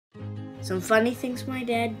Some funny things my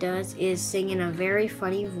dad does is sing in a very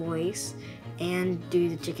funny voice and do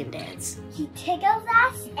the chicken dance. He tickles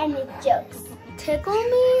us and make jokes. Tickle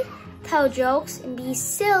me, tell jokes, and be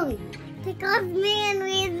silly. Tickles me and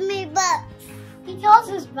reads me books. He tells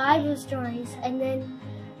us Bible stories, and then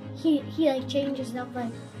he like changes stuff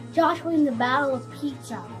like Joshua in the Battle of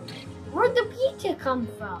Pizza. Where'd the pizza come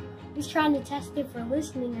from? He's trying to test if we're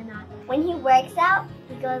listening or not. When he works out,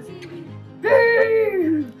 he goes,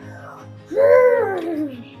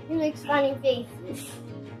 he makes funny faces.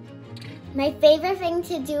 My favorite thing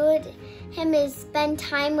to do with him is spend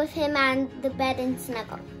time with him on the bed and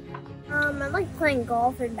snuggle. I like playing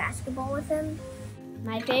golf and basketball with him.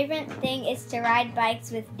 My favorite thing is to ride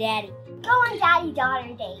bikes with Daddy. Go on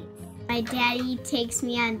daddy-daughter dates. My daddy takes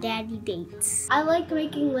me on daddy dates. I like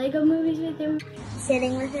making Lego movies with him.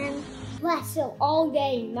 Sitting with him. Wrestle all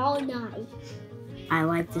day and all night. I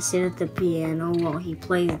like to sit at the piano while he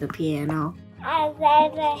plays the piano. I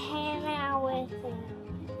like to hang out with him.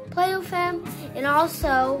 Play with him and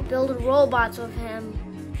also build robots with him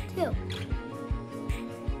too.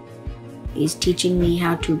 He's teaching me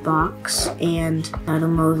how to box and how to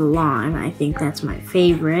mow the lawn. I think that's my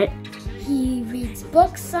favorite. He reads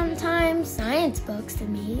books sometimes, science books to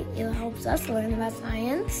me. It helps us learn about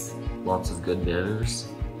science. Lots of good manners.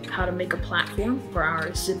 How to make a platform for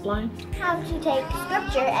our zip line. How to take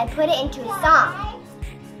scripture and put it into a song.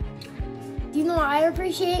 Do you know what I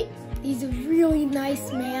appreciate? He's a really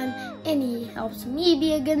nice man, and he helps me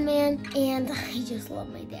be a good man, and I just love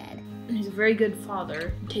my dad. And he's a very good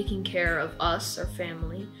father, taking care of us, our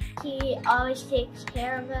family. He always takes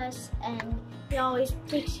care of us, and he always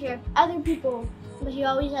takes care of other people, but he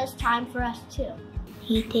always has time for us too.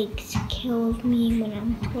 He takes care of me when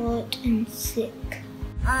I'm hurt and sick.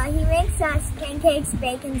 He makes us pancakes,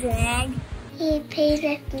 bacon, and egg. He plays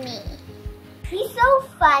with me. He's so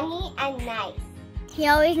funny and nice. He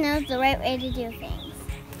always knows the right way to do things.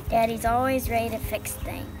 Daddy's always ready to fix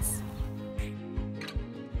things.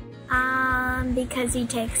 Because he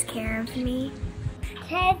takes care of me.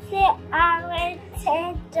 Because he always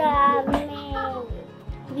takes care of me.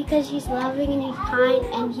 Because he's loving and he's kind,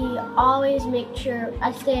 and he always makes sure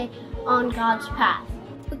I stay on God's path.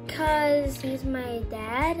 Because he's my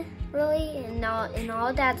dad, really, and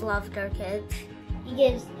all dads love their kids. He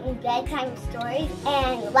gives me bedtime stories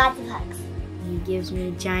and lots of hugs. He gives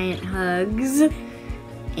me giant hugs,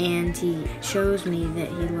 and he shows me that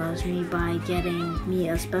he loves me by getting me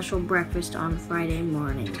a special breakfast on Friday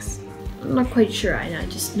mornings. I'm not quite sure, I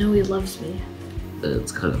just know he loves me.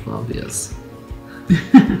 It's kind of obvious. He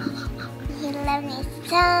loves me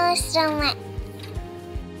so much.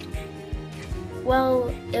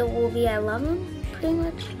 Well, it will be I love him, pretty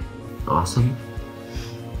much. Awesome.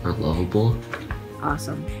 Or lovable.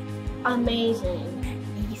 Awesome. Amazing.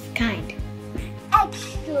 He's kind.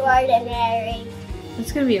 Extraordinary.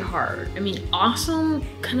 It's gonna be hard. I mean, awesome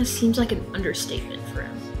kind of seems like an understatement for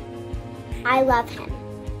him. I love him.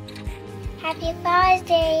 Happy Father's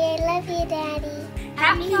Day. I love you, Daddy.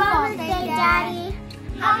 Happy Father's Day, Daddy.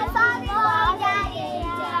 Happy Father's Day,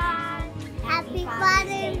 Daddy. Happy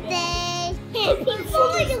Father's Day. Happy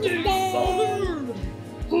Father's Day.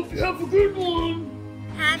 Hope you have a good one.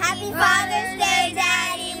 Happy Father's